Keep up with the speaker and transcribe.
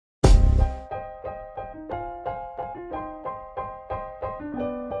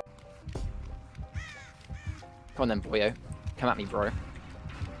Come on then, boyo. Come at me, bro.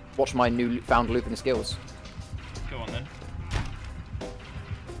 Watch my new-found looping skills. Go on then.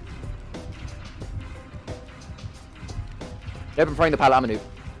 Open throwing the pallet ammo noob.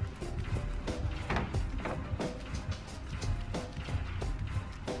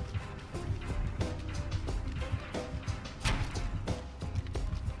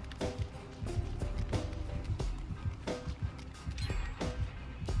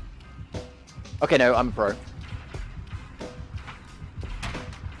 Okay, no, I'm a pro.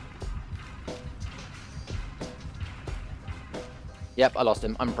 Yep, I lost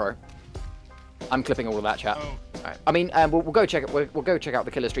him. I'm a pro. I'm clipping all of that chat. Oh. Alright. I mean, we'll go check it. We'll go check out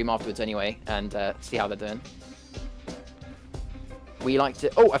the killer stream afterwards anyway, and see how they're doing. We like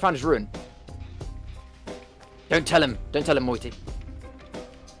to. Oh, I found his ruin. Don't tell him. Don't tell him, Moity.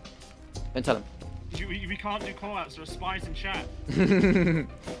 Don't tell him. We can't do call-outs. There are spies in chat.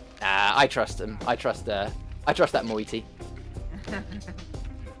 I trust him. I trust that Moity.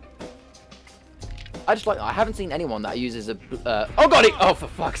 I haven't seen anyone that uses a. Oh god! Oh, for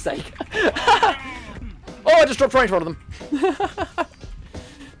fuck's sake! Oh, I just dropped right in front of them.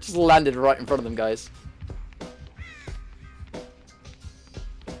 Just landed right in front of them, guys.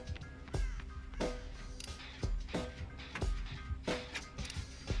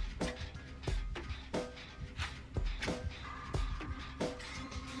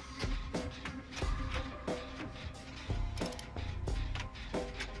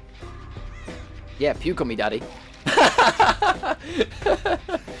 Yeah, puke on me, daddy. I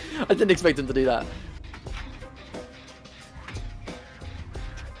didn't expect him to do that.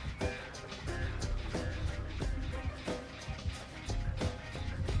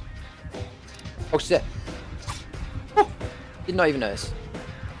 Oh shit. Oh, did not even notice.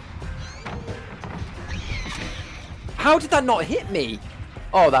 How did that not hit me?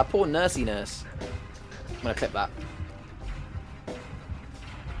 Oh, that poor nursey nurse. I'm gonna clip that.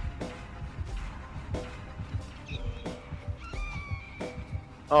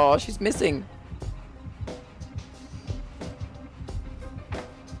 Oh, she's missing.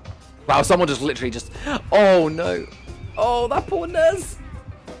 Wow, someone just literally just... Oh, no. Oh, that poor nurse.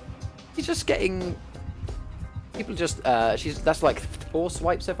 He's just getting... People just... That's like 4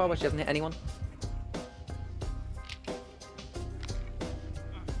 swipes so far where she hasn't hit anyone.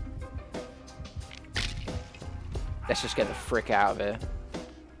 Let's just get the frick out of here.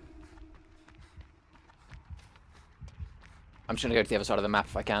 I'm just going to go to the other side of the map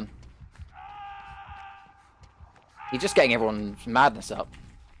if I can. He's just getting everyone's madness up.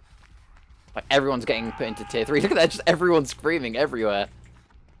 Like, everyone's getting put into tier 3. Look at that, just everyone's screaming everywhere.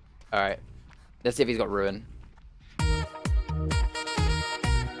 Alright. Let's see if he's got ruin.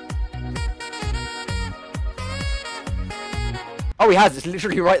 Oh, he has. It's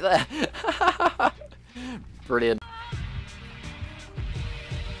literally right there. Brilliant.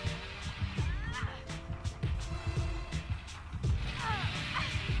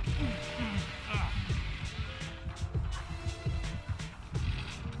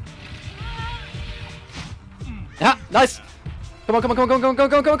 Ah, nice! Come on, come on, come on, come on, come on,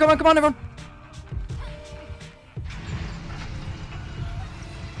 come on, come on, come on, come on, everyone!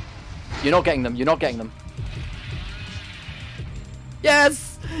 You're not getting them, you're not getting them.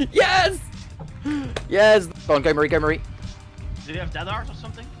 Yes! Yes! Yes! Go on, go Marie, go Marie. Did he have dead art or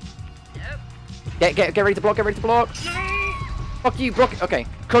something? Yep. Get ready to block, get ready to block! No! Fuck you, block. Okay.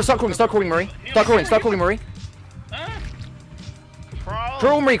 Start crawling, Marie. Start crawling, Marie.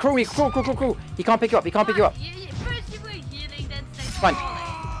 Crawl, Marie, crawl, crawl, crawl, crawl, crawl. He can't pick you up, he can't pick you up. First you were healing, then fine.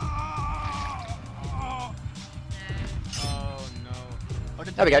 Oh no.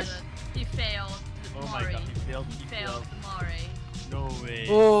 There we go. He failed. Oh my god, he failed. He failed Mari. No way.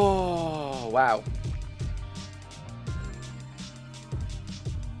 Oh, wow.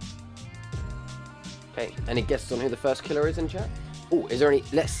 Okay, any guesses on who the first killer is in chat? Oh, is there any...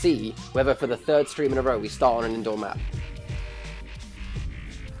 Let's see whether for the 3rd stream in a row we start on an indoor map.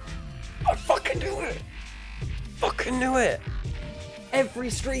 I fucking knew it! Fucking knew it! Every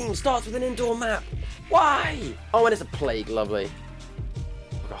stream starts with an indoor map. Why? Oh, and it's a plague. Lovely.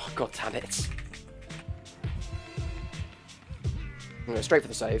 Oh, god damn it. I'm going straight for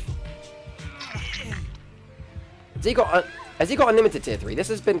the save. Has he got unlimited tier 3? This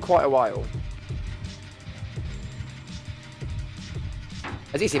has been quite a while.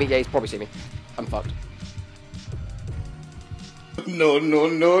 Has he seen me? Yeah, he's probably seen me. I'm fucked. No, no,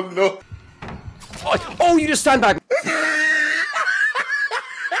 no, no. Oh, you just sandbagged me.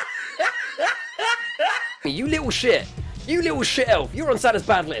 You little shit. You little shit elf. You're on Santa's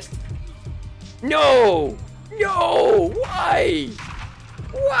bad list. No. No. Why?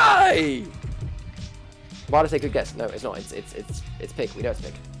 Why? Why did I say good guess? No, it's not. It's pig. We know it's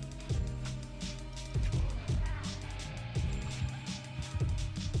pig.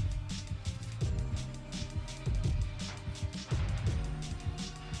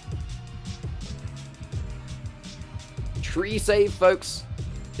 Tree save, folks.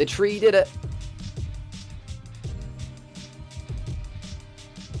 The tree did it.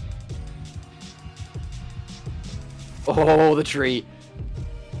 Oh, the tree.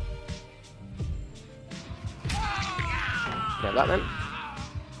 Get that then.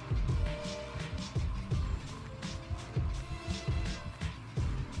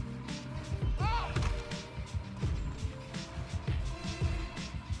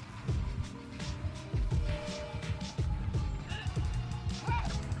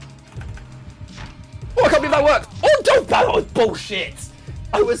 Oh, I can't believe that worked! Oh, don't! That was bullshit!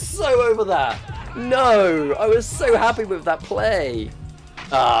 I was so over that! No! I was so happy with that play!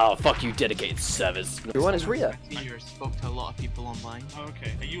 Oh, fuck you, dedicated servers. Everyone, it's Rhea. You spoke to a lot of people online. Oh,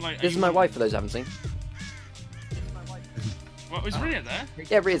 okay. Are you like? This is my wife, for those who haven't seen. What was Rhea there?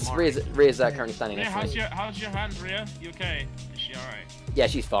 Yeah, Rhea's currently standing Rhea, next to me. how's your hand, Rhea? You okay? Is she alright? Yeah,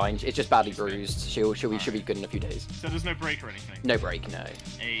 she's fine. It's just badly bruised. She'll be good in a few days. So there's no break or anything? No break, no.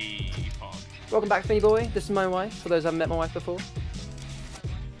 Hey, Pog. Welcome back, Finny Boy. This is my wife, for those who haven't met my wife before.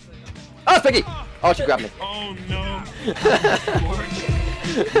 Oh, it's Piggy! Oh, she grabbed me. Oh no.